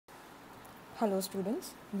Hello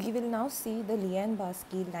students, we will now see the Liang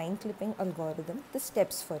Barsky line clipping algorithm, the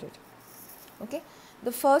steps for it. Okay,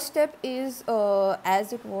 the first step is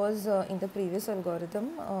as it was in the previous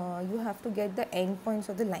algorithm, you have to get the endpoints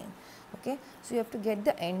of the line. Okay, so you have to get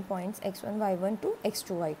the endpoints x1, y1 to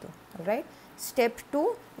x2, y2. Alright, step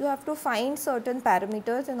 2, you have to find certain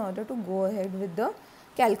parameters in order to go ahead with the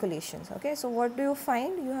calculations. Okay, so what do you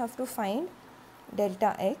find? You have to find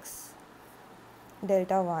delta x,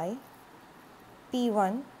 delta y,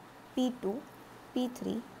 P1, P2,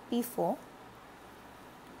 P3, P4,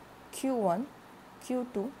 Q1,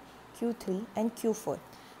 Q2, Q3 and Q4.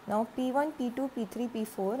 Now P1, P2, P3,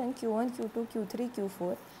 P4 and Q1, Q2, Q3,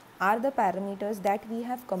 Q4 are the parameters that we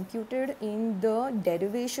have computed in the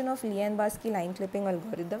derivation of Liang Barsky line clipping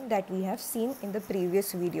algorithm that we have seen in the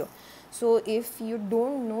previous video. So if you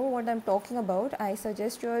don't know what I'm talking about, I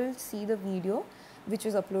suggest you all see the video which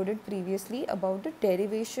was uploaded previously about the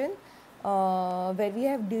derivation where we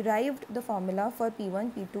have derived the formula for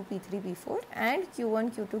P1, P2, P3, P4 and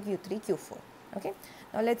Q1, Q2, Q3, Q4. Okay.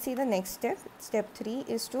 Now let's see the next step. Step 3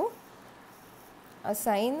 is to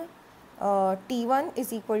assign T1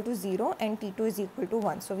 is equal to 0 and T2 is equal to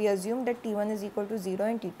 1. So we assume that T1 is equal to 0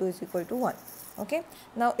 and T2 is equal to 1. Okay.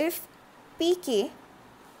 Now if Pk,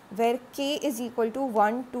 where k is equal to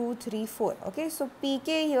 1, 2, 3, 4. Okay. So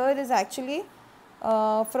Pk here is actually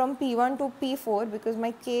from P1 to P4 because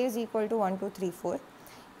my k is equal to 1, 2, 3, 4.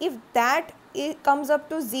 If that comes up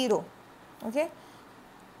to 0, okay,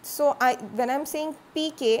 so when I'm saying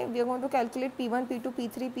Pk, we are going to calculate P1, P2,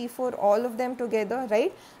 P3, P4, all of them together,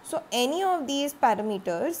 right? So any of these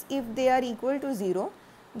parameters, if they are equal to 0,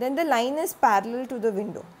 then the line is parallel to the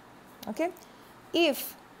window. Okay.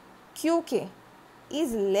 If Qk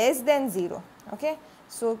is less than 0, okay,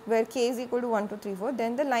 so where k is equal to 1, 2, 3, 4,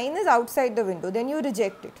 then the line is outside the window, then you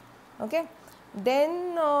reject it. Okay.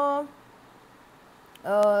 Then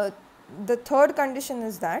the third condition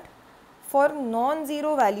is that for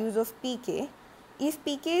non-zero values of Pk, if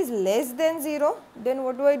Pk is less than 0, then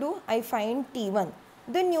what do? I find T1,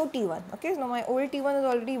 the new T1. Okay, so now my old T1 is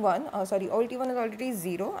already 1, old T1 is already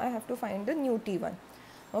 0, I have to find the new T1.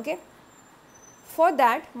 Okay. For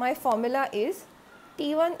that, my formula is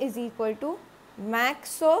T1 is equal to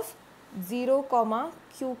max of 0,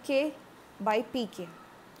 Qk by Pk.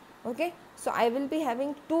 Okay. So I will be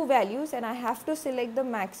having two values and I have to select the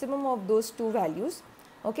maximum of those two values.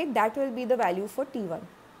 Okay, that will be the value for T1.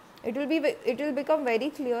 It will become very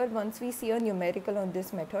clear once we see a numerical on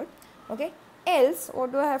this method. Okay, else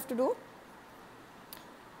what do I have to do?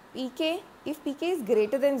 Pk, if Pk is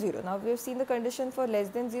greater than 0, now we have seen the condition for less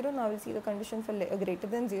than 0, now we will see the condition for greater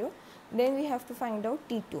than 0, then we have to find out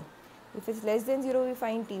T2. If it's less than 0, we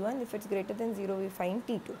find T1, if it's greater than 0, we find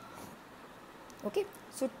T2. Okay,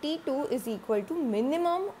 so T2 is equal to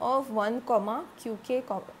minimum of 1, Qk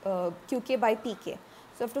by Pk.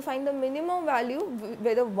 So, I have to find the minimum value,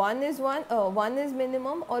 whether 1 is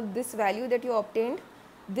minimum or this value that you obtained,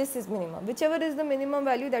 this is minimum. Whichever is the minimum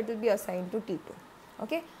value, that will be assigned to T2.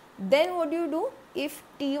 Okay. Then what do you do? If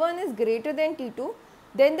T1 is greater than T2,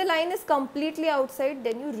 then the line is completely outside,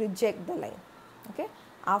 then you reject the line. Okay.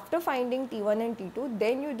 After finding T1 and T2,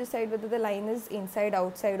 then you decide whether the line is inside,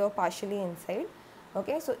 outside or partially inside.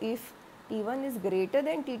 Okay. So, if T1 is greater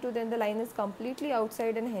than T2, then the line is completely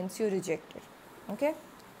outside and hence you reject it. Okay.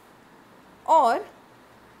 Or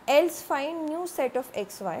else find new set of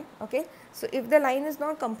xy. Okay. So, if the line is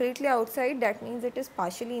not completely outside, that means it is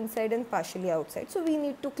partially inside and partially outside. So, we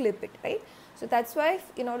need to clip it, right. So, that is why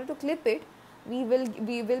in order to clip it, we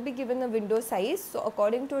will be given a window size. So,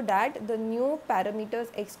 according to that, the new parameters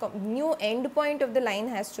new endpoint of the line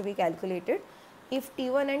has to be calculated if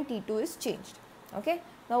T1 and T2 is changed. Okay.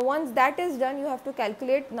 Now, once that is done, you have to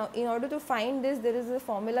calculate. Now, in order to find this, there is a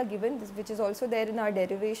formula given, which is also there in our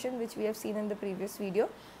derivation, which we have seen in the previous video.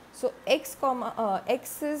 So, x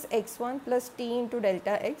is x1 plus t into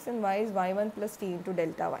delta x and y is y1 plus t into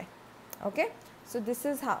delta y. Okay. So, this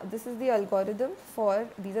is the algorithm for,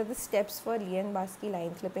 these are the steps for Liang Barsky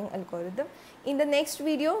line clipping algorithm. In the next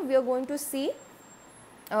video, we are going to see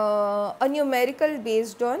a numerical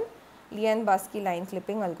based on Liang Barsky line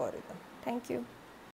clipping algorithm. Thank you.